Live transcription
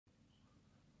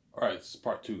Alright, this is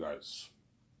part 2, guys.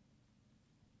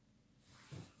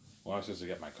 Well, I was just to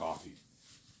get my coffee.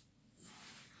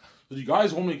 Do you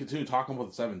guys want me to continue talking about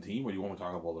the 17, or do you want me to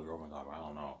talk about the girlfriend topic? I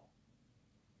don't know.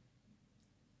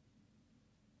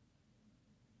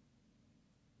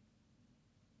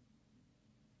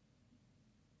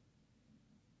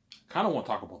 I kind of want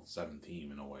to talk about the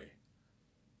 17 in a way.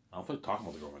 I don't feel like talking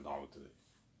about the girlfriend topic today.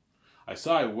 I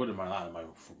said I would in my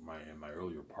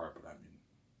earlier part, but I mean,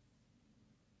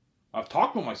 I've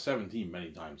talked about my 17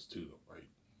 many times too, though, right?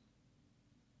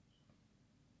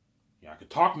 Yeah, I could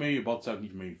talk maybe about 17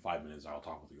 for maybe 5 minutes. I'll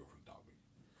talk about the girlfriend topic.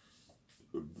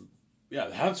 Yeah,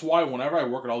 that's why whenever I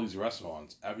work at all these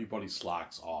restaurants, everybody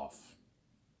slacks off.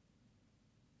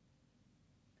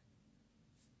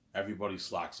 Everybody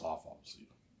slacks off, obviously.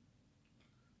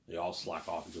 They all slack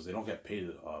off because they don't get paid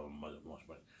much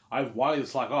money. Why do they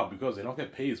slack off? Because they don't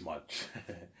get paid as much.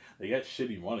 They get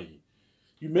shitty money.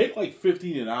 You make like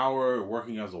 15 an hour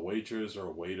working as a waitress or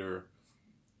a waiter.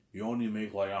 You only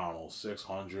make like, I don't know,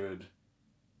 600,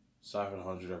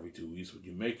 700 every 2 weeks. But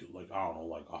you make like, I don't know,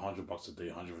 like $100 a day,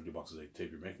 $150 a day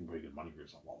tip. You're making pretty good money for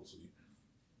yourself, obviously.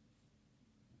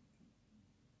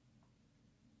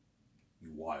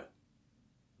 You what?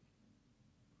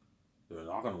 They're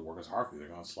not going to work as hard for you. They're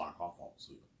going to slack off,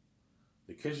 obviously.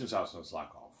 The kitchen staff's going to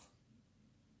slack off.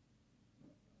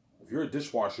 If you're a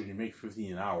dishwasher and you make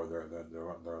 15 an hour, they're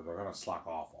going to slack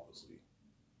off, obviously.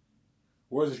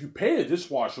 Whereas if you pay a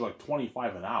dishwasher like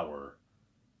 25 an hour,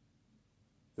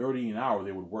 30 an hour,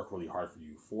 they would work really hard for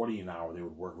you. 40 an hour, they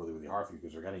would work really, really hard for you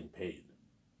because they're getting paid.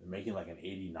 They're making like an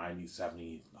 80, 90,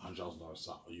 70, $100,000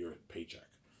 a year paycheck.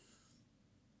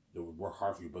 They would work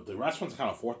hard for you. But the restaurants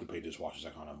can't afford to pay dishwashers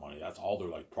that kind of money. That's all their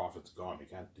like profits gone. They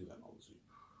can't do that, obviously.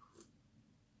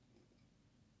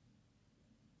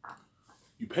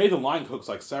 You pay the line cooks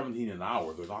like 17 an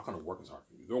hour, they're not going to work as hard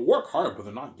for you. They'll work hard, but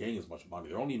they're not getting as much money.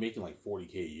 They're only making like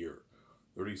 40K a year.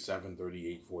 37,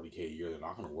 38, 40K a year. They're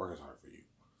not going to work as hard for you.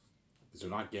 Because they're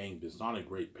not getting, it's not a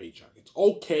great paycheck. It's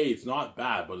okay, it's not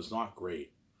bad, but it's not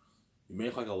great. You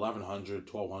make like $1,100,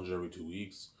 $1,200 every 2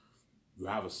 weeks. You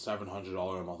have a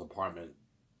 $700 a month apartment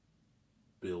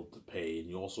bill to pay, and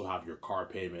you also have your car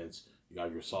payments, you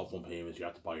have your cell phone payments, you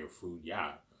have to buy your food.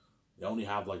 Yeah, they only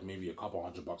have like maybe a couple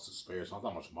 $100 to spare. It's not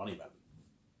that much money, man.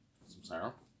 That's what I'm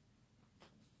saying.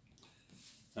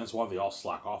 That's why they all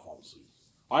slack off, obviously.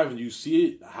 Ivan, do you see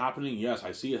it happening? Yes,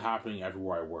 I see it happening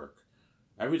everywhere I work.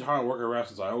 Every time I work at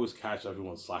restaurants, I always catch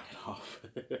everyone slacking off.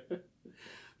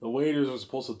 The waiters are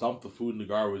supposed to dump the food in the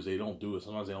garbage. They don't do it.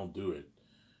 Sometimes they don't do it.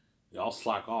 They all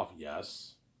slack off,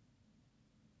 yes.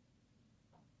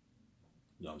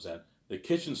 You know what I'm saying? The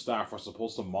kitchen staff are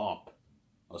supposed to mop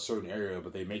a certain area,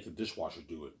 but they make the dishwasher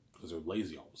do it because they're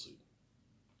lazy, obviously.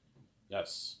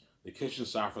 Yes, the kitchen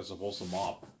staff are supposed to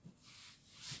mop.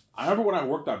 I remember when I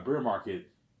worked at Beer Market,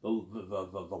 the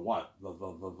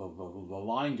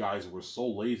line guys were so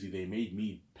lazy they made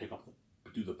me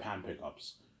do the pan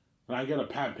pickups. When I get a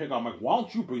pan pickup, I'm like, why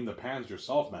don't you bring the pans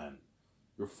yourself, man?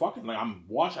 You're fucking like I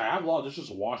have a lot of dishes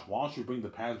to wash. Why don't you bring the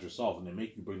pans yourself? And they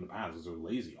make you bring the pans because they're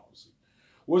lazy, obviously.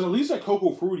 Whereas at least at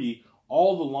Coco Fruity,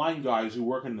 all the line guys who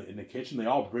work in the kitchen, they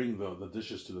all bring the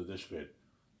dishes to the dish pit.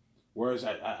 Whereas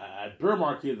at Beer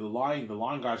Market, the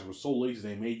line guys were so lazy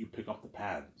they made you pick up the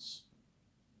pans.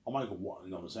 I'm like, what?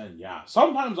 You know what I'm saying? Yeah.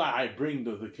 Sometimes I bring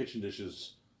the kitchen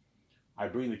dishes. I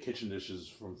bring the kitchen dishes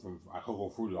from Coco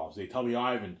Fruity office. They tell me,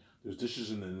 Ivan, there's dishes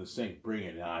in the sink. Bring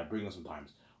it, and I bring them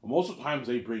sometimes. But most of the times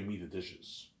they bring me the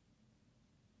dishes.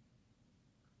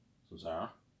 So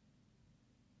Sarah,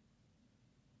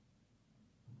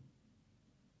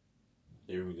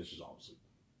 they bring me dishes, obviously.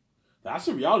 That's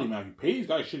the reality, man. If you pay these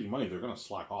guys shitty money, they're gonna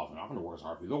slack off. They're not gonna work as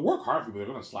hard for you. They'll work hard for you, but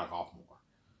they're gonna slack off more.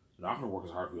 They're not gonna work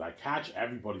as hard for you. I catch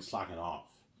everybody slacking off.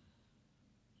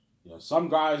 You know, some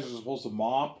guys are supposed to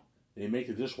mop. They make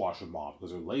the dishwasher mop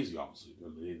because they're lazy, obviously.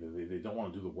 They don't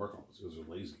want to do the work, obviously, because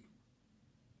they're lazy.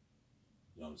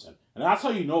 You know what I'm saying? And that's how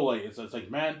you know, like, it's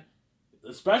like, man,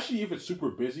 especially if it's super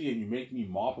busy and you make me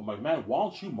mop, I'm like, man, why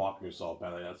don't you mop yourself,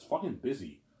 man? Like, that's fucking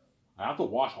busy. I have to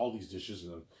wash all these dishes.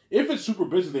 And if it's super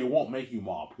busy, they won't make you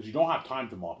mop because you don't have time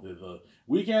to mop. The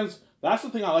weekends, that's the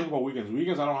thing I like about weekends.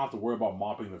 Weekends, I don't have to worry about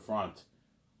mopping the front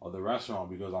of the restaurant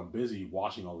because I'm busy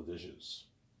washing all the dishes.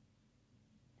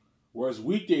 Whereas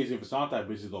weekdays, if it's not that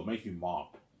busy, they'll make you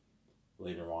mop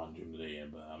later on during the day.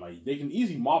 And they can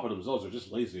easily mop it themselves. They're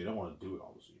just lazy. They don't want to do it,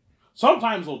 obviously.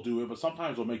 Sometimes they'll do it, but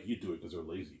sometimes they'll make you do it because they're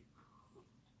lazy.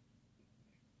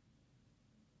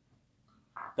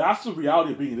 That's the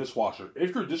reality of being a dishwasher.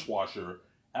 If you're a dishwasher,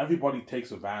 everybody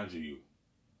takes advantage of you.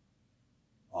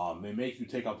 They make you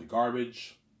take out the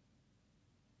garbage.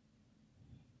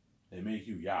 They They make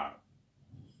you, yeah.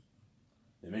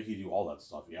 They make you do all that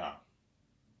stuff, yeah.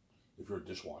 If you're a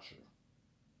dishwasher.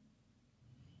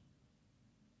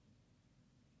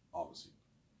 Obviously.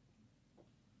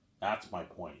 That's my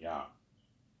point, yeah.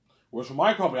 Whereas for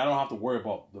my company, I don't have to worry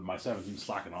about my 17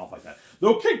 slacking off like that.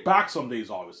 They'll kick back some days,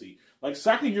 obviously. Like,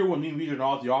 second year when me and VJ are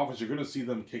not at the office, you're going to see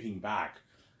them kicking back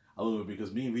a little bit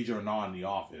because me and VJ are not in the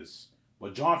office.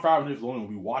 But John Favreau and Dave Filoni will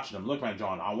be watching them. Look, man,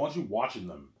 John, I want you watching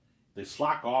them. If they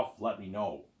slack off, let me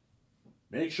know.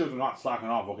 Make sure they're not slacking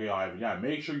off, okay, Ivan? Yeah,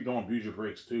 make sure you don't abuse your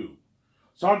breaks, too.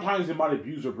 Sometimes they might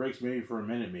abuse their breaks maybe for a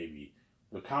minute, maybe.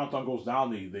 The countdown goes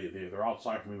down, they're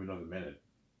outside for maybe another minute.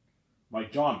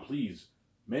 Like, John, please,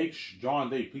 John,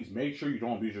 Dave, please make sure you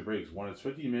don't abuse your breaks. When it's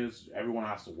 15 minutes, everyone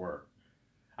has to work.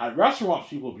 At restaurants,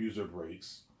 people abuse their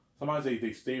breaks. Sometimes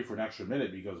they stay for an extra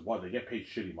minute because, what, they get paid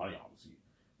shitty money, obviously.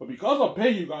 But because I'm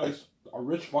paying you guys a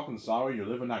rich fucking salary, you're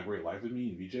living that great life with me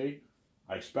and VJ,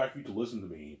 I expect you to listen to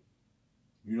me.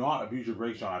 You not abuse your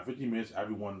breaks, John. At 15 minutes,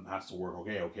 everyone has to work.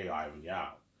 Okay, Ivan, yeah.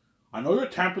 I know you're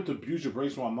tempted to abuse your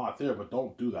breaks when I'm not there, but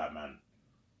don't do that, man.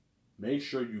 Make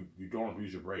sure you don't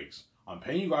abuse your breaks. I'm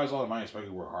paying you guys all the money, I expect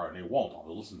you to work hard, and they won't.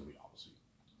 They'll listen to me, obviously.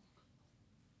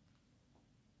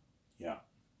 Yeah.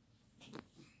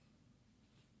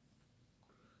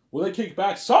 Will they kick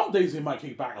back? Some days they might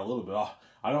kick back a little bit. Oh,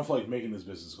 I don't feel like making this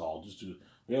business call. Just to,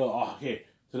 okay.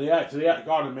 Today I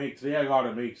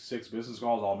gotta make 6 business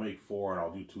calls. I'll make 4 and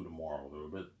I'll do 2 tomorrow.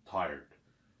 They're a bit tired.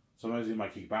 Sometimes they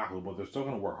might kick back a little, but they're still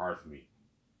gonna work hard for me.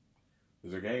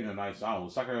 Because they're getting a nice, I don't know,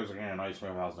 the second guys are getting a nice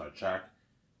 $20,000 check.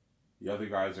 The other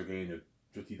guys are getting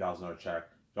a $50,000 check.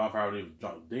 John Favreau,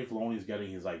 Dave Filoni is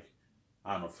getting his, like,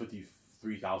 I don't know,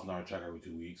 $53,000 check every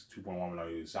 2 weeks, $2.1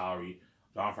 million salary.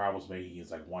 John Favreau's making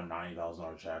his, like,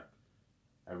 $190,000 check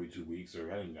every 2 weeks. They're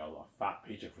getting a fat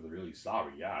paycheck for the really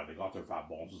salary. Yeah, they got their fat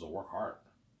bonuses to work hard.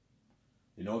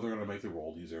 They know they're going to make their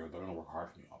royalties. They're going to work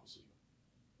hard for me, obviously.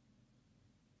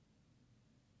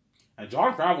 And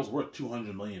John Favreau's worth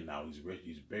 $200 million now. He's rich.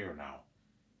 He's bigger now.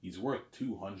 He's worth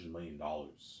 $200 million.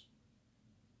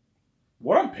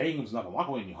 What I'm paying him is enough. I'm not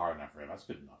going any harder than that for him. That's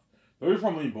good enough.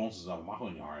 34 million bonuses is enough. I'm not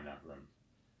going any harder than that for him.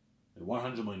 And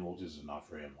 100 million royalties is enough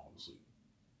for him, obviously.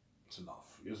 It's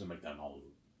enough. He doesn't make that in Hollywood.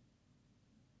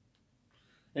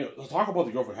 Anyway, let's talk about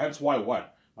the girlfriend. Hence why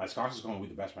what? My Scotch is going to be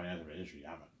the best manager in the industry. Yeah,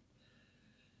 man.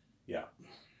 Yeah.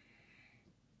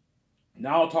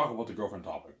 Now I'll talk about the girlfriend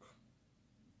topic.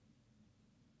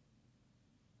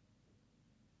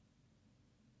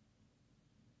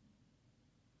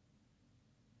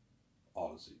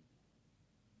 Obviously.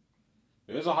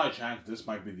 There's a high chance this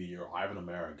might be the year Ivan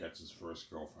Amara gets his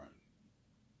first girlfriend.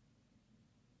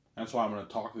 That's why I'm going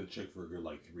to talk to the chick for a good,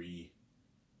 like, 3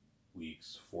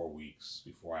 weeks, 4 weeks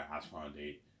before I ask her on a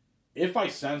date. If I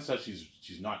sense that she's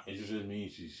not interested in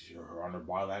me, her on her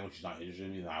body language, she's not interested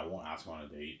in me, then I won't ask her on a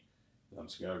date. Because I'm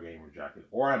scared of getting rejected.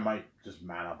 Or I might just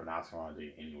man up and ask her on a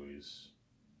date anyways.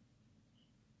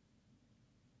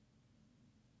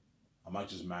 I might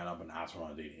just man up and ask her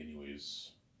on a date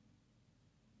anyways.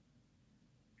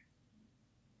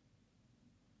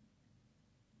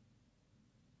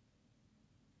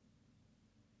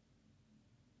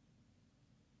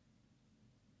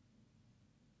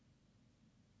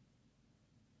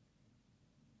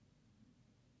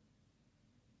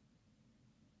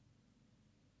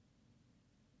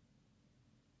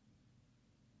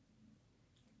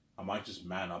 I might just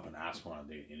man up and ask her on a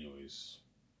date anyways.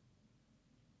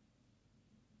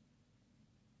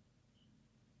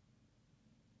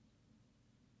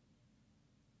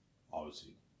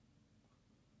 Obviously.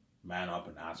 Man up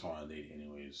and ask her on a date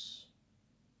anyways.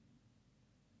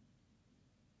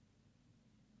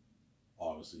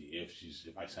 Obviously,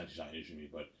 if I sense she's not interested in me,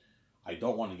 but I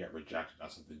don't want to get rejected.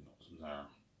 That's the thing, though.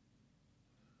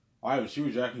 Alright, if she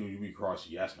rejected me, would you be crushed?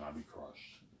 Yes, man, I'd be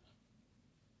crushed.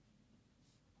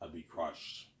 I'd be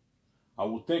crushed. I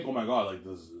would think, oh my god, like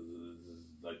this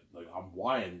like I'm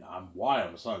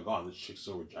a son of God. This chick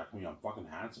still rejecting me. I'm fucking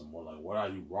handsome. What are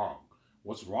you wrong?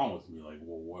 What's wrong with me? Like,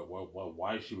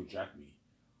 why did she reject me?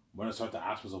 I'm gonna start to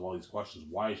ask myself all these questions.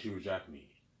 Why did she reject me?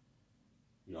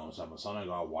 You know, so I'm a son of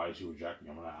God. Why did she reject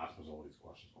me? I'm gonna ask myself all these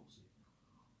questions. Obviously.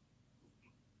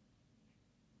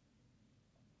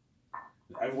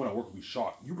 Everyone at work will be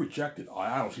shocked. You rejected.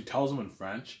 I don't know. She tells them in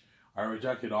French. I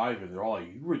rejected Ivan. They're all like,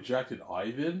 you rejected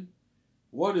Ivan?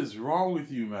 What is wrong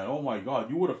with you, man? Oh my god,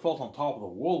 you would have felt on top of the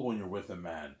world when you're with him,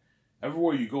 man.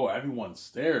 Everywhere you go, everyone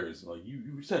stares. Like,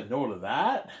 you said no to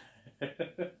that?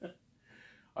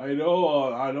 I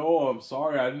know, I'm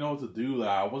sorry, I didn't know what to do.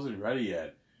 I wasn't ready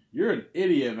yet. You're an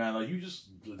idiot, man. Like,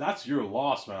 that's your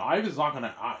loss, man. Ivan's not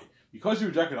gonna, because you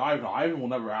rejected Ivan will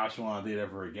never ask you on a date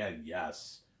ever again.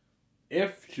 Yes.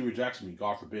 if she rejects me,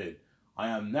 God forbid, I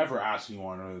am never asking you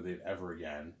on another date ever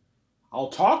again. I'll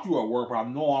talk to you at work, but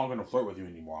I'm no longer going to flirt with you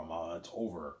anymore. It's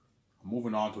over. I'm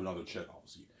moving on to another chick,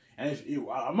 obviously. And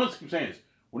I'm going to keep saying this.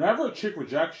 Whenever a chick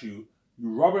rejects you, you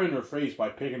rub it in her face by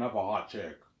picking up a hot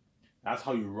chick. That's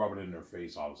how you rub it in their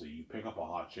face, obviously. You pick up a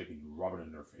hot chick and you rub it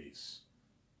in their face.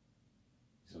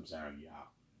 You see what I'm saying? Yeah.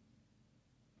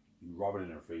 You rub it in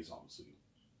their face, obviously.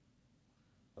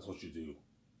 That's what you do.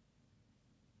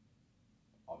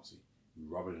 Obviously. You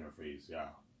rub it in her face, yeah.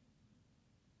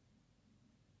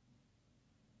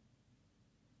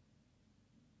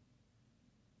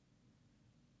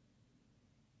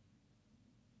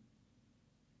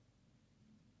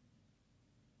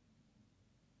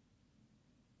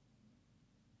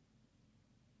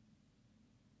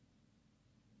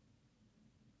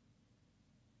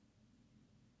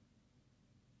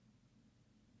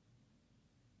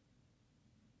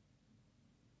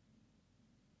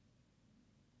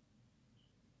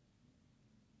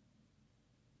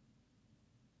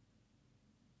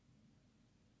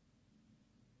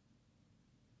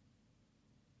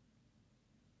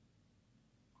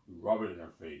 You rub it in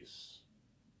her face.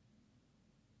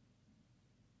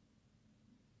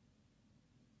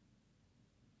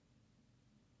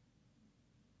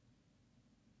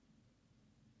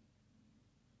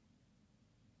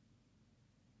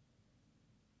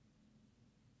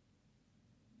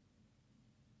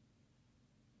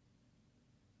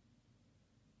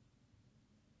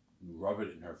 You rub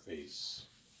it in her face.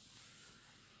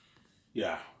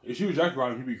 Yeah. If she rejected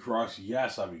me, would be crushed?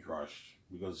 Yes, I'd be crushed.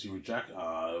 Because she rejected,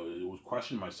 it was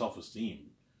questioning my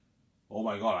self-esteem. Oh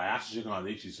my god, I asked the chick on a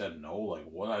date, she said no. Like,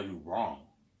 what did I do wrong?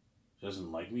 She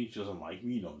doesn't like me, you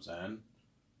know what I'm saying?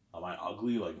 Am I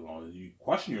ugly? Like, you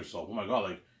question yourself. Oh my god,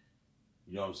 like,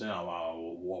 you know what I'm saying?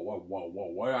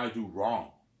 What did I do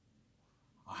wrong?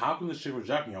 How can this chick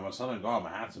reject me? I'm a son of God, I'm a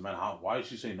handsome man. Why did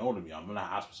she say no to me? I'm gonna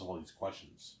ask myself all these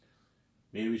questions.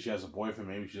 Maybe she has a boyfriend,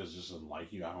 maybe she just doesn't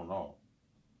like you, I don't know.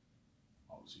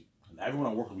 Obviously. And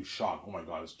everyone at work will be shocked. Oh my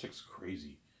god, this chick's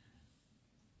crazy.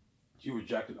 She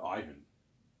rejected Ivan.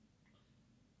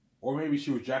 Or maybe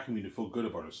she rejected me to feel good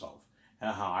about herself.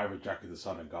 And how I rejected the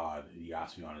Son of God and he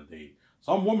asked me on a date.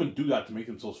 Some women do that to make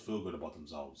themselves feel good about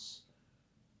themselves.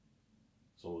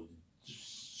 So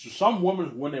some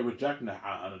women, when they reject an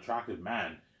attractive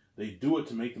man, they do it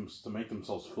to make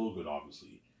themselves feel good,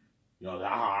 obviously. You know,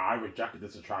 I rejected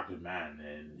this attractive man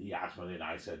and he asked me on a date and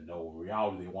I said no. In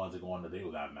reality, they wanted to go on a date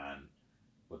with that man.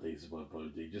 But they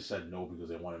just said no because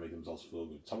they want to make themselves feel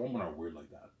good. Some women are weird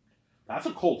like that. That's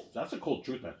a cold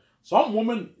truth, man. Some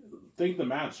women think the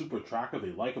man's super attractive. They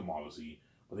like him, obviously,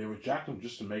 but they reject him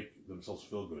just to make themselves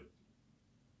feel good.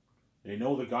 They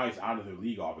know the guy's out of their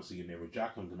league, obviously, and they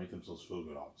reject him to make themselves feel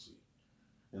good, obviously.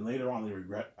 And later on, they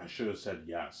regret, I should have said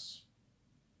yes.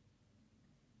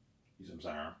 You see what I'm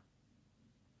saying?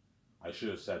 I should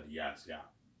have said yes, yeah,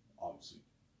 obviously.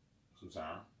 You see what I'm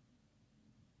saying?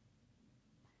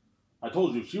 I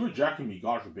told you, if she rejected me,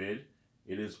 God forbid,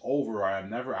 it is over. I am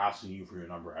never asking you for your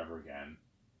number ever again.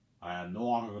 I am no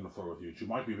longer going to flirt with you. She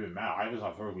might be a bit mad. I was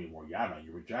not flirting with me anymore. Yeah, man,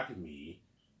 you rejected me.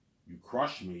 You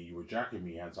crushed me. You rejected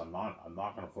me. Hence, I'm not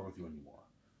going to flirt with you anymore.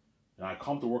 And I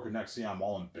come to work the next day. I'm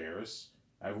all embarrassed.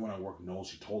 Everyone at work knows.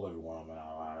 She told everyone.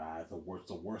 It's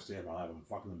the worst day of my life. I'm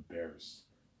fucking embarrassed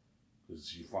because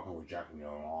she fucking rejected me.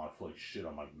 I feel like shit.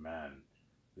 I'm like, man,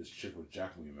 this chick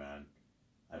rejected me, man.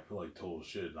 I feel like total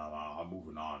shit. I'm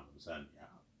moving on. I'm saying, yeah.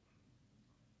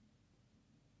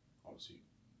 Obviously.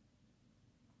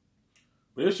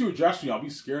 But if she rejects me, I'll be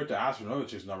scared to ask for another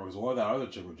chick's number because what if that other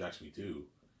chick rejects me too?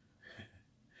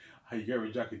 You get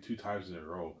rejected 2 times in a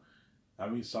row.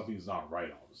 That means something's not right,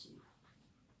 obviously.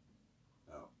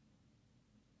 No.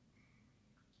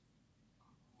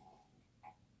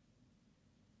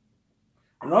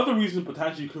 Another reason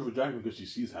potentially you could reject me because she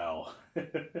sees hell.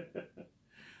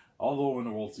 All the women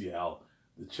in the world see hell.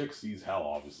 The chick sees hell,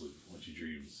 obviously, when she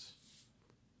dreams.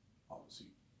 Obviously.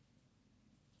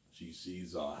 She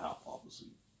sees hell, obviously.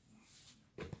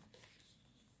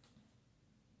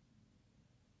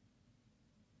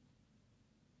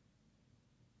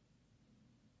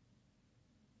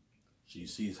 She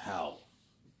sees hell.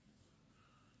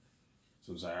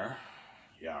 So, Sarah?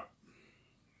 Yeah.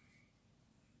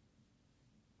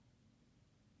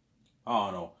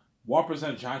 I don't know.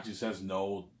 1% chance she says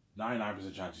no,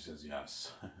 99% chance she says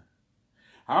yes.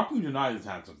 How can you deny this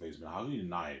handsome face, man? How can you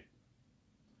deny it?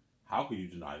 How can you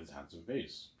deny this handsome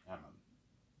face? Yeah, man.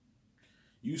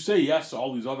 You say yes to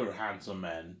all these other handsome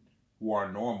men who are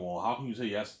normal. How can you say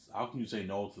yes? How can you say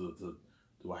no to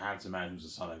a handsome man who's the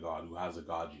son of God, who has a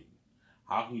God gene?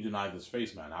 How can you deny this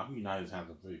face, man? How can you deny this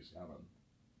handsome face? Yeah, man.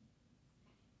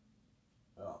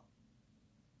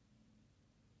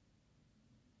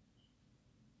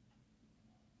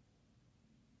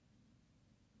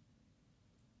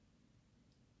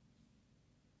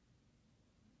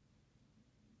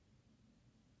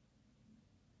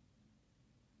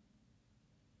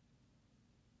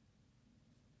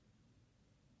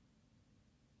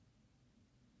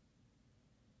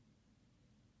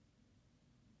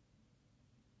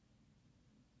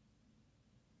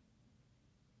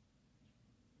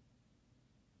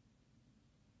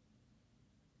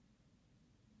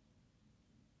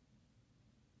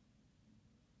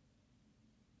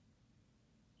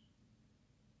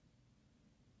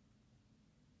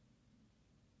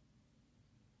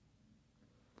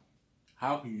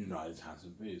 How can you deny his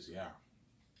handsome face? Yeah.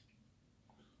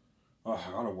 Oh,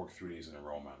 I gotta work 3 days in a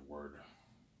row, man. Word.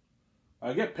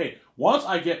 I get paid. Once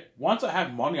I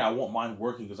have money, I won't mind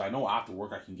working because I know after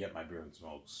work I can get my beer and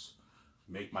smokes.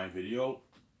 Make my video.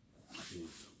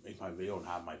 Make my video and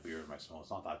have my beer and my smoke.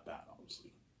 It's not that bad, obviously.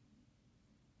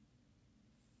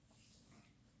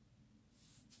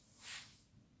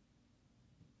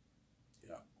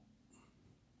 Yeah.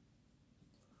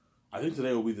 I think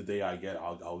today will be the day I'll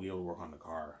be able to work on the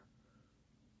car.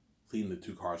 Clean the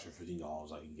 2 cars for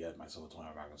 $15. I can get myself a 20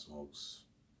 pack of smokes.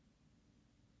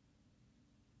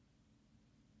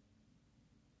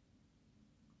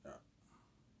 Yeah.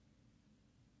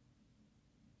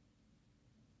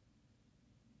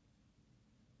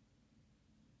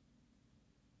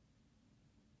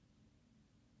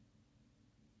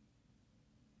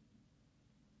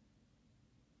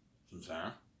 You know what I'm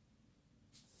saying?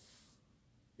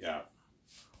 Yeah.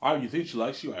 Alright, you think she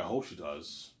likes you? I hope she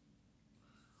does.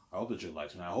 I hope that she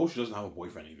likes me. I hope she doesn't have a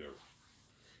boyfriend either.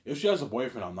 If she has a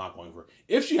boyfriend, I'm not going for her.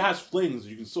 If she has flings,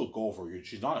 you can still go for her.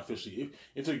 She's not officially.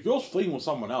 If the girl's flinging with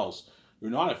someone else,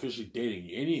 you're not officially dating.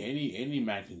 Any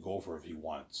man can go for her if he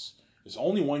wants. It's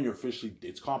only when you're officially.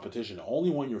 It's competition. Only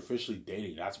when you're officially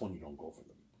dating, that's when you don't go for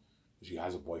them. If she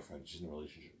has a boyfriend, she's in a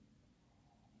relationship.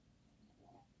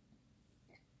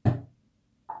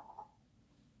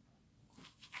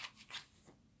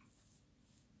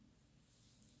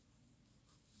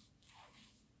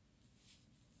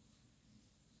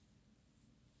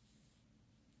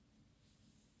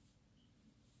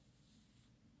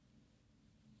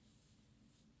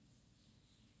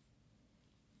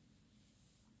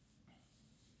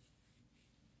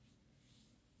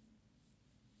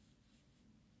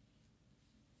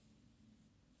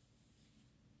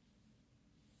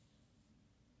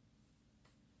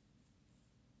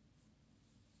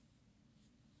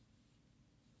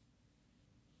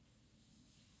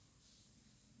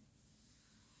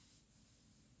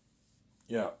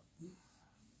 Yeah.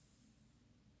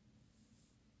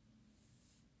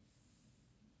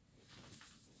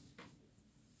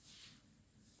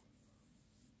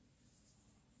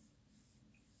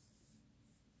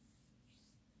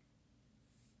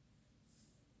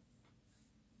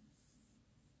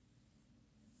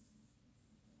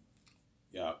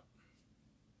 Yeah.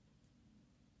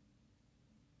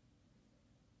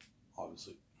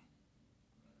 Obviously.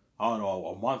 I don't know.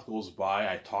 A month goes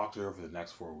by. I talk to her for the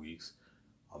next 4 weeks.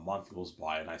 A month goes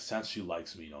by, and I sense she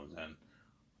likes me. You know what I'm saying?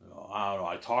 I don't know.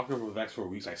 I talk to her for the next 4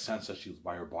 weeks. I sense that she's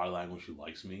by her body language, she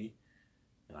likes me,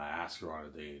 and I ask her on a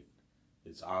date.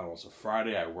 It's I don't know. It's a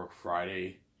Friday. I work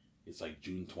Friday. It's like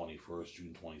June 21st,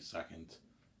 June 22nd.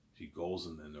 She goes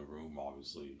in the room.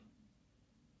 Obviously,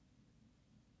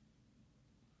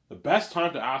 the best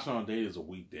time to ask her on a date is a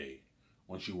weekday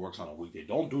when she works on a weekday.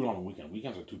 Don't do it on a weekend.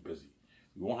 Weekends are too busy.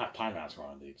 You won't have time to ask her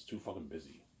on a date. It's too fucking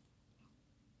busy.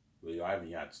 Really, I haven't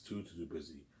yet. It's too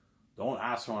busy. Don't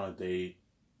ask her on a date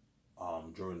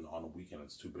during on a weekend.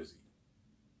 It's too busy.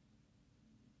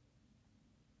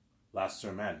 La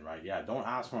semaine, right? Yeah, don't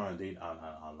ask her on a date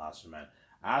on la semaine.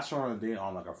 Ask her on a date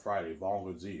on like a Friday,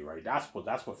 vendredi, right? That's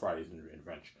what Friday is in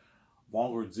French.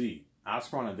 Vendredi. Ask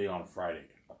her on a date on a Friday.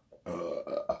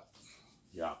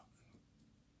 Yeah.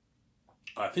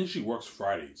 I think she works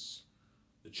Fridays,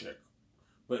 the chick.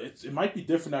 But it might be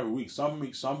different every week. Some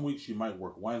weeks she might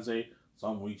work Wednesday.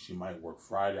 Some weeks she might work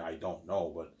Friday. I don't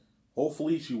know, but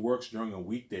hopefully she works during a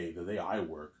weekday, the day I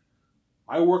work.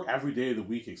 I work every day of the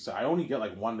week except I only get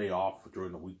like 1 day off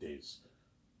during the weekdays.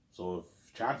 So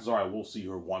if chances are I will see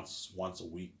her once a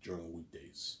week during the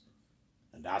weekdays,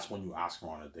 and that's when you ask her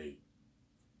on a date.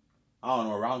 I don't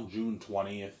know, around June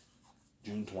 20th,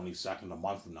 June 22nd, a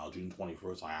month from now, June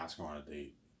 21st, I ask her on a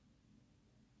date.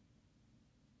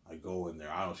 I go in there.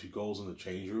 I don't know. She goes in the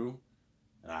change room,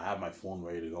 and I have my phone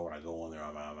ready to go. When I go in there,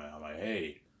 I'm like,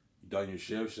 hey, you done your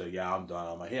shift? She's like, yeah, I'm done.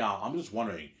 I'm like, hey, I'm just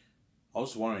wondering. I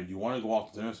was wondering, do you want to go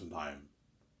out to dinner sometime?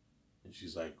 And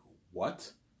she's like,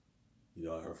 what? You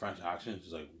know, her French accent.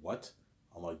 She's like, what?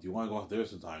 I'm like, do you want to go out to dinner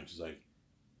sometime? She's like,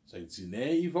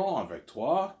 dîner, Yvon, avec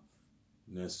toi?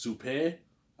 Souper?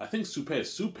 I think souper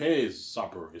is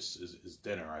supper, is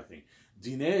dinner, I think.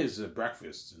 Dîner is a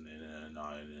breakfast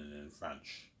in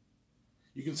French.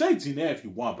 You can say dîner if you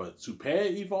want, but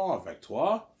souper, Yvon, avec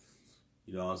toi?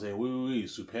 You know what I'm saying? Oui,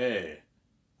 souper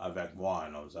avec moi,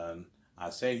 you know what I'm saying?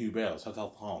 À Saint-Hubert,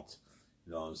 7h30.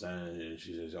 You know what I'm saying? And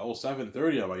she says, oh,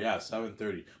 7:30. I'm like, yeah,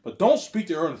 7:30. But don't speak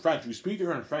to her in French. If you speak to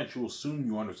her in French, she will assume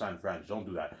you understand French. Don't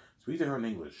do that. Speak to her in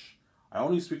English. I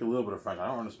only speak a little bit of French. I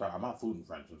don't understand. I'm not fluent in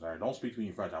French. I'm sorry. Don't speak to me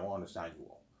in French. I won't understand you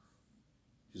all.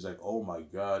 She's like, oh my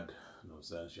God. You know what I'm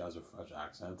saying? She has her French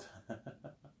accent.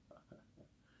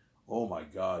 Oh my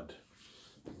God.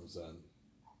 What's that?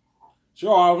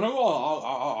 Sure,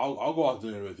 I'll go out to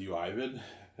dinner with you, Ivan.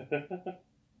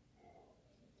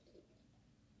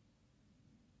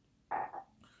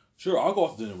 Sure, I'll go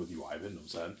out to dinner with you, Ivan. I'm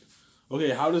saying. Okay,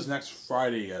 how does next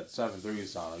Friday at 7:30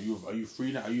 sound? Are you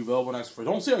free now? Are you available next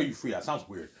Friday? Don't say are you free. That sounds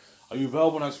weird. Are you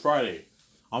available next Friday?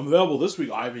 I'm available this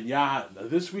week, Ivan. Yeah,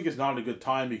 this week is not a good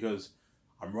time because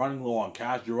I'm running low on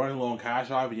cash. You're running low on cash,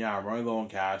 Ivan. Yeah, I'm running low on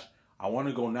cash. I want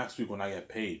to go next week when I get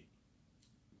paid.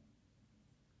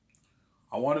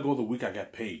 I want to go the week I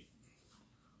get paid.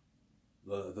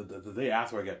 The day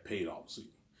after I get paid, obviously.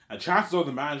 And chances are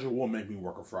the manager won't make me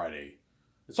work a Friday.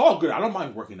 It's all good. I don't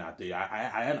mind working that day.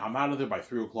 I'm out of there by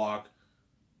 3 o'clock.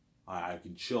 I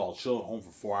can chill. I'll chill at home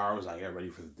for 4 hours. I get ready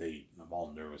for the date. I'm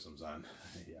all nervous. I'm saying,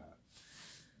 yeah.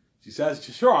 She says,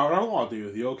 sure, I don't want to date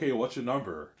with you. Okay, what's your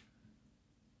number?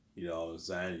 You know what I'm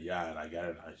saying? Yeah, and I get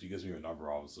it. She gives me her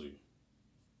number, obviously.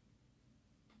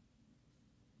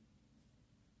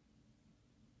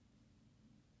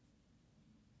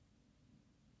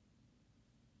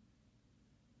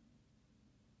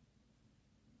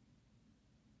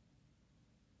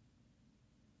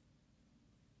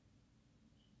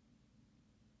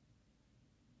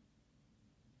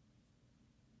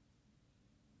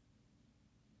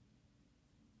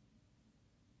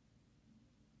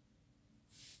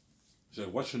 She's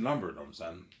like, what's your number? You know what I'm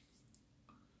saying?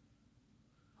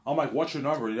 I'm like, what's your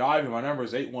number? Yeah, Ivan, my number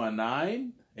is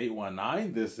 819.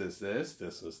 This. This was this. You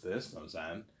know what I'm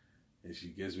saying? And she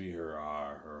gives me her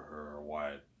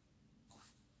what?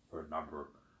 Her number.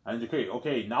 And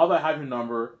okay, now that I have your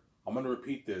number, I'm gonna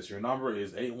repeat this. Your number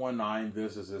is 819.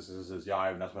 This. Yeah,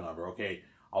 Ivan, that's my number. Okay,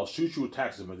 I'll shoot you a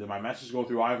text. But did my message go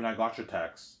through, Ivan? I got your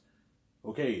text.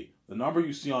 Okay, the number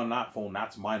you see on that phone,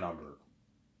 that's my number.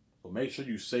 So make sure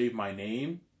you save my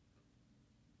name,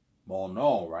 mon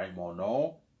nom, right? Mon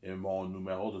nom et mon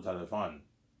numéro de téléphone.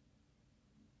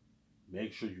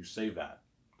 Make sure you save that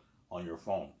on your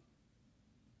phone.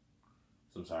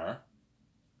 Samsara?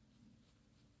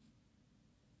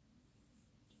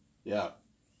 Yeah.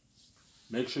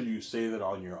 Make sure you save it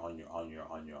on your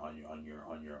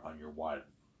what?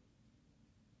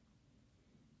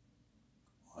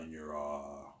 On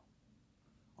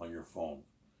your phone.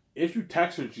 If you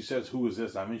text her and she says, who is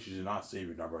this? That means she did not save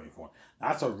your number on your phone.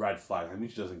 That's a red flag. That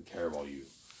means she doesn't care about you.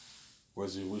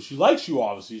 Whereas when she likes you,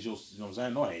 obviously, she'll, you know what I'm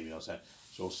saying? No hate, you know what I'm saying?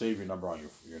 She'll save your number on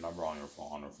your number on your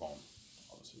phone, on her phone,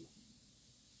 obviously.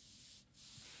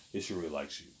 If she really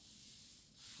likes you.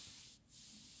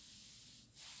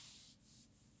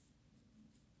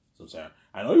 So I'm saying,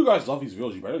 I know you guys love these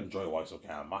videos. You better enjoy it while it's okay.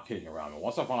 I'm not kidding around.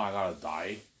 Once I find out I gotta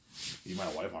die, be my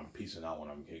wife, I'm peacing out when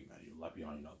I'm kidding, man. You left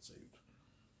behind, you're not saved.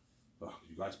 Ugh,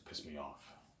 you guys piss me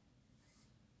off.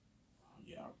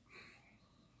 Yeah.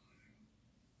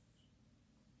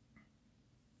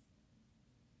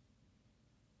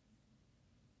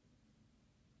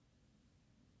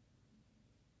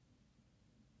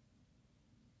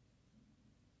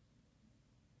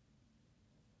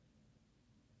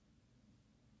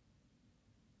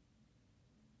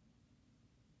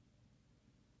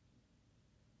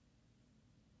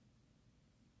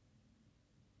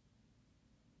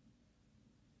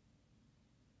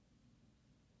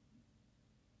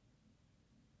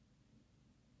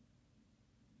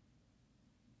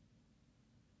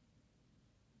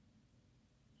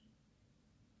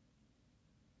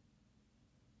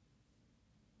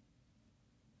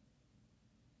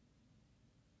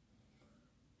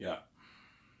 Yeah.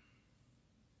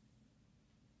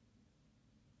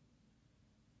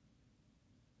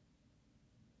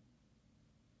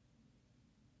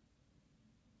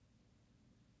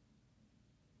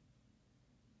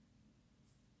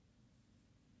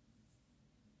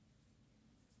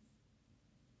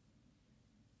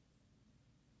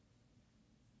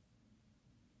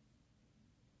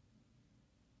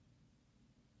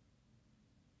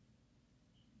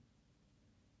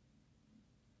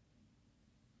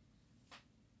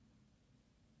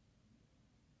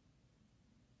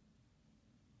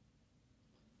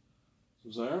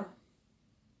 So there.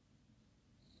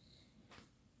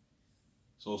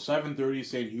 So 7:30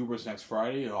 St. Hubert's next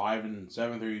Friday. Oh, Ivan,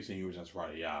 7:30 St. Hubert's next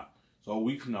Friday. Yeah. So a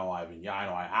week from now, Ivan. Yeah, I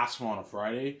know. I asked him on a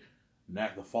Friday.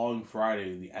 The following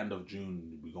Friday, the end of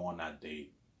June, we go on that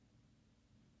date.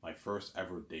 My first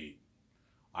ever date.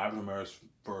 Ivan Ramirez's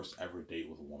first ever date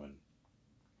with a woman.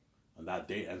 And that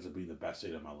date ends up being the best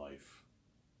date of my life.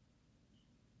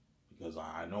 Because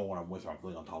I know when I'm with her, I'm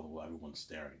feeling on top of everyone's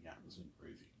staring. Yeah, this is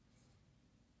crazy.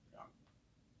 Yeah.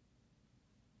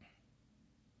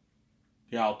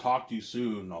 Yeah, I'll talk to you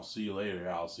soon. I'll see you later.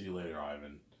 Yeah, I'll see you later,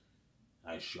 Ivan.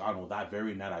 I don't know, that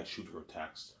very night I shoot her a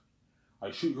text.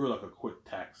 I shoot her like a quick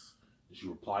text. And she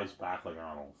replies back like, I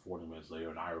don't know, 40 minutes later.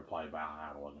 And I reply back,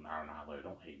 I don't know, like an hour and a half later.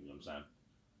 Don't hate me, you know what I'm saying?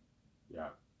 Yeah.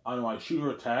 I don't know, I shoot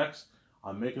her a text.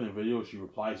 I'm making a video. She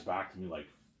replies back to me like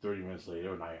 30 minutes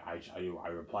later. And I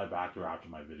reply back to her after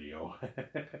my video.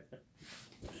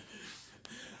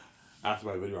 After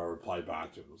my video, I reply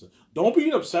back to her. Don't be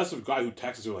an obsessive guy who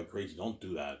texts her like crazy. Don't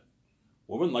do that.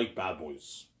 Women like bad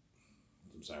boys.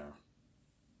 I'm sorry.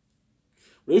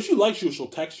 But if she likes you, she'll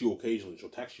text you occasionally. She'll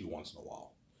text you once in a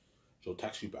while. She'll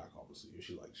text you back, obviously, if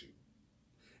she likes you.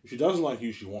 If she doesn't like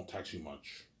you, she won't text you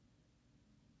much.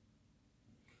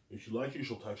 If she likes you,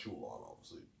 she'll text you a lot,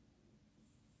 obviously.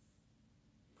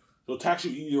 She'll text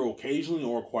you either occasionally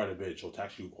or quite a bit. She'll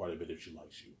text you quite a bit if she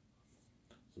likes you.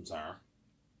 I'm sorry.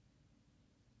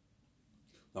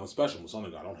 I'm special. I'm a son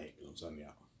of God. Don't hate me. I'm saying,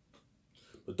 yeah.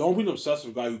 But don't be an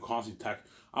obsessive guy who constantly text.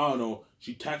 I don't know.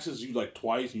 She texts you like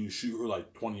twice and you shoot her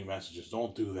like 20 messages.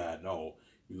 Don't do that. No.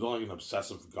 You look like an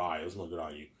obsessive guy. It doesn't look good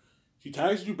on you. She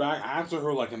texts you back. Answer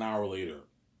her like an hour later.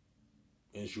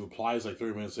 And she replies like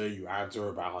 30 minutes later. You answer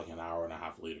her back like an hour and a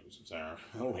half later. I'm saying,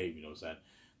 don't hate me. You know what I'm saying?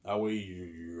 That way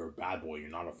you're a bad boy. You're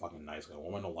not a fucking nice guy.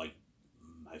 Women don't like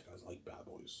nice guys. Like bad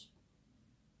boys.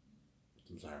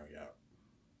 I'm saying, yeah.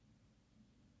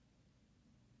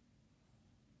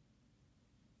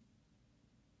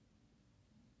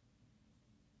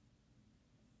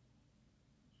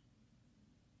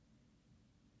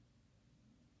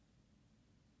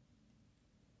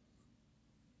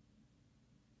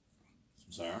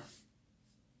 Sarah?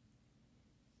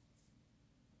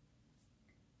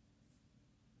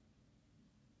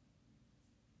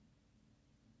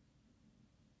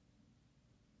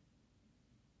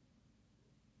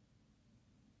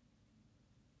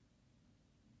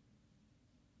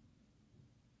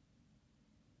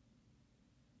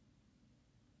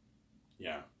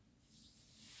 Yeah.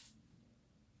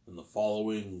 And the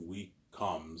following week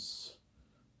comes.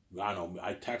 I don't know.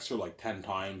 I text her like 10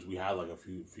 times. We had like a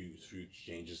few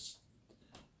exchanges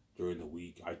during the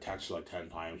week. I text her like 10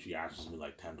 times. She answers me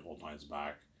like 10, 12 times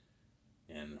back.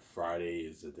 And Friday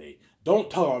is the day.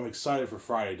 Don't tell her I'm excited for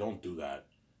Friday. Don't do that.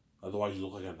 Otherwise, you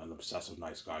look like an obsessive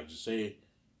nice guy. Just say,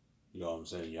 you know what I'm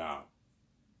saying? Yeah.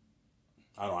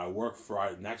 I don't know. I work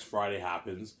Friday. Next Friday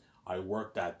happens. I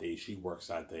work that day. She works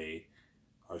that day.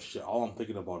 Or shit. All I'm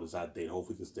thinking about is that date.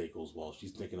 Hopefully this date goes well.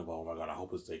 She's thinking about, oh my God, I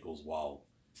hope this date goes well.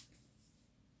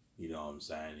 You know what I'm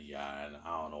saying? Yeah, and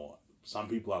I don't know. Some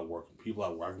people at work,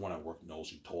 everyone at work knows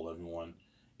she told everyone.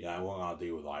 Yeah, I went on a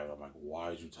date with Ira. I'm like,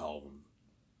 why did you tell them?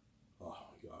 Oh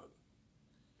my God.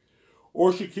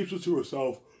 Or she keeps it to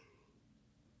herself.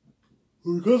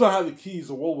 Because I have the keys,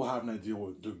 the world will have an idea.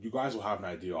 You guys will have an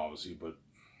idea, obviously, but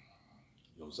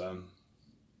you know what I'm saying?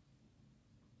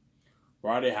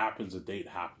 Friday happens, a date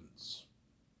happens.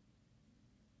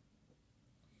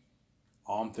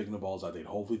 All I'm thinking about is that date.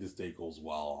 Hopefully this date goes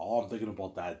well. All I'm thinking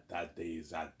about that day is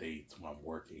that date when I'm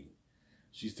working.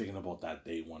 She's thinking about that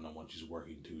date when she's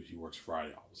working too. She works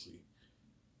Friday, obviously.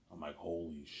 I'm like,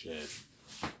 holy shit.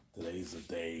 Today's the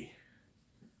day.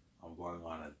 I'm going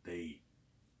on a date.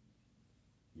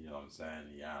 You know what I'm saying?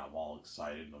 Yeah, I'm all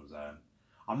excited. You know what I'm saying?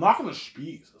 I'm not going to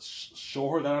show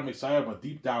her that I'm excited, but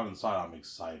deep down inside, I'm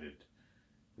excited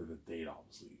for the date,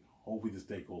 obviously. Hopefully this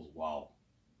date goes well.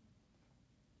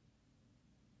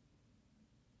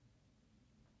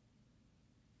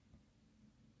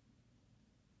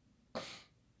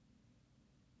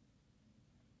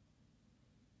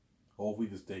 Hopefully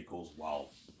this date goes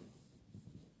well.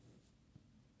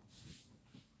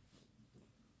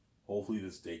 Hopefully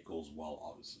this date goes well,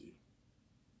 obviously.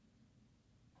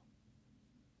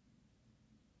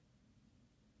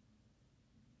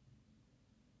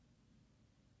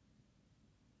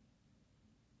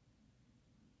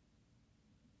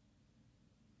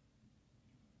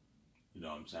 You know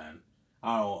what I'm saying?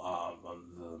 I don't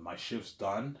know, my shift's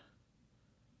done.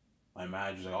 My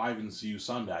manager's like, oh, Ivan, see you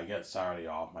Sunday. I get Saturday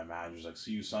off. My manager's like,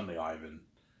 see you Sunday, Ivan.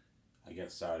 I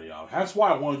get Saturday off. That's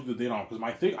why I want to do the date off, because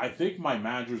I think my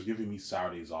manager's giving me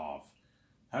Saturdays off.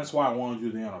 That's why I want to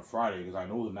do the day on a Friday, because I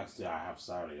know the next day I have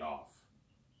Saturday off.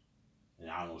 And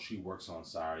I don't know, she works on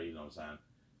Saturday, you know what I'm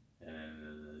saying?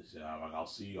 And I'm like, I'll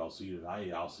see you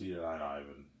tonight. I'll see you tonight,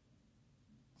 Ivan.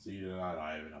 See you tonight,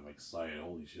 Ivan. I'm excited.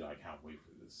 Holy shit, I can't wait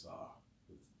for this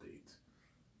date.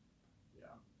 Yeah.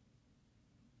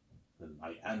 Then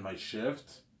I end my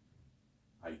shift.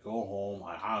 I go home.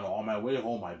 I don't know. On my way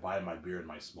home, I buy my beer and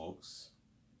my smokes.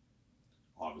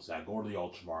 Obviously, I go to the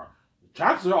Ultramar.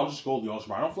 Chances are I'll just go to the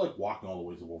Ultramar. I don't feel like walking all the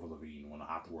way to Wolf of Lavine when I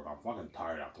have to work. I'm fucking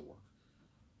tired after work.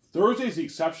 Thursday's the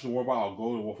exception whereby I'll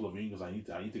go to Wolf of Lavine because I need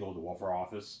to go to the welfare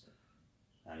office.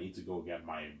 I need need to go get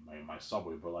my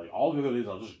Subway. But like all the other days,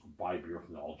 I'll just buy beer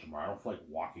from the Ultramar. I don't feel like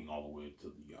walking all the way to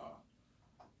the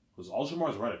because Ultramar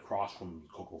is right across from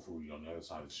Coco Frutti on the other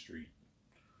side of the street.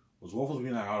 Because Wolf's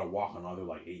mean I gotta walk another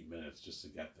like 8 minutes just to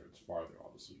get there. It's farther,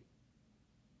 obviously.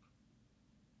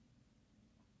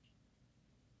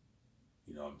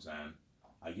 You know what I'm saying?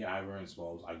 I get Ivory and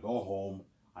Smokes. I go home.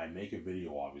 I make a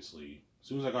video, obviously. As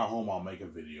soon as I got home, I'll make a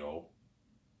video.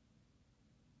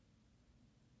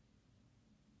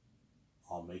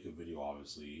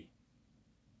 Obviously.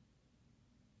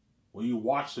 When you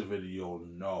watch the video,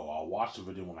 no. I'll watch the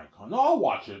video when I come. No, I'll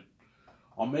watch it.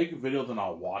 I'll make a video, then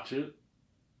I'll watch it.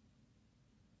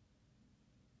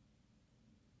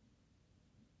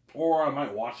 Or I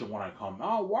might watch it when I come.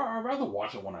 I'd rather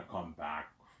watch it when I come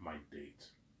back for my date.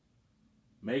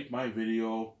 Make my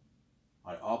video.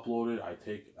 I upload it.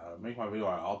 Make my video.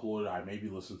 I upload it. I maybe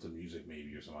listen to music,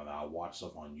 maybe or something like that. I'll watch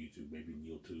stuff on YouTube. Maybe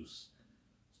Neil Toos,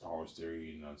 Star Wars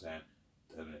Theory. You know what I'm saying?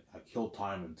 Then I kill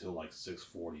time until like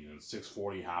 6:40. And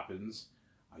 6:40 happens.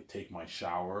 I take my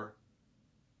shower.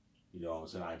 You know what I'm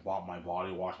saying? I bought my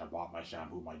body wash. I bought my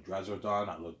shampoo. My dreads are done.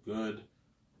 I look good.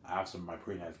 I have some of my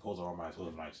pretty nice clothes. I wear my clothes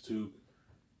with a nice toque.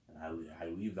 And I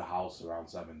leave the house around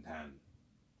 7:10.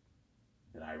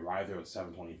 And I arrive there at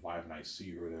 7:25 and I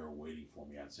see her there waiting for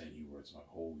me at St. Hubert's. I'm like,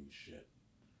 holy shit.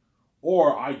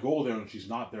 Or I go there and she's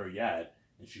not there yet.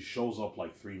 And she shows up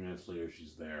like 3 minutes later.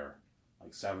 She's there.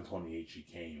 Like 7:28 she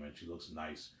came and she looks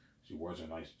nice. She wears her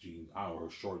nice jeans. I don't know, her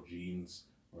short jeans.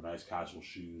 Her nice casual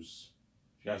shoes.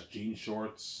 She has jean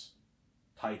shorts.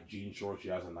 Tight jean shorts. She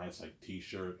has a nice like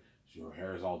t-shirt. Her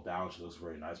hair is all down. She looks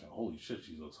very nice. I'm like, holy shit,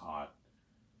 she looks hot.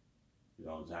 You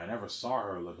know, I never saw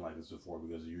her looking like this before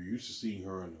because you're used to seeing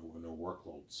her in her work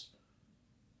clothes.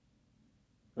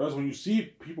 Because when you see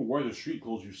people wear their street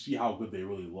clothes, you see how good they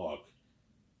really look.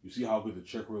 You see how good the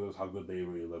chick really looks, how good they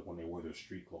really look when they wear their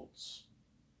street clothes.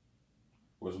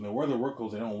 Whereas when they wear their work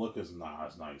clothes, they don't look as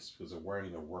nice because they're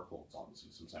wearing their work clothes,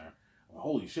 obviously. So I'm saying, like,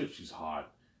 holy shit, she's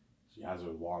hot. She has her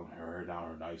long hair down,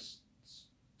 her nice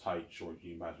tight short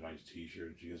jean pants, a nice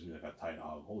t-shirt. She gives me like a tight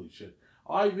hug. Holy shit.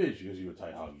 Ivan, she gives you a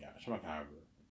tight hug. Yeah, she's my camera.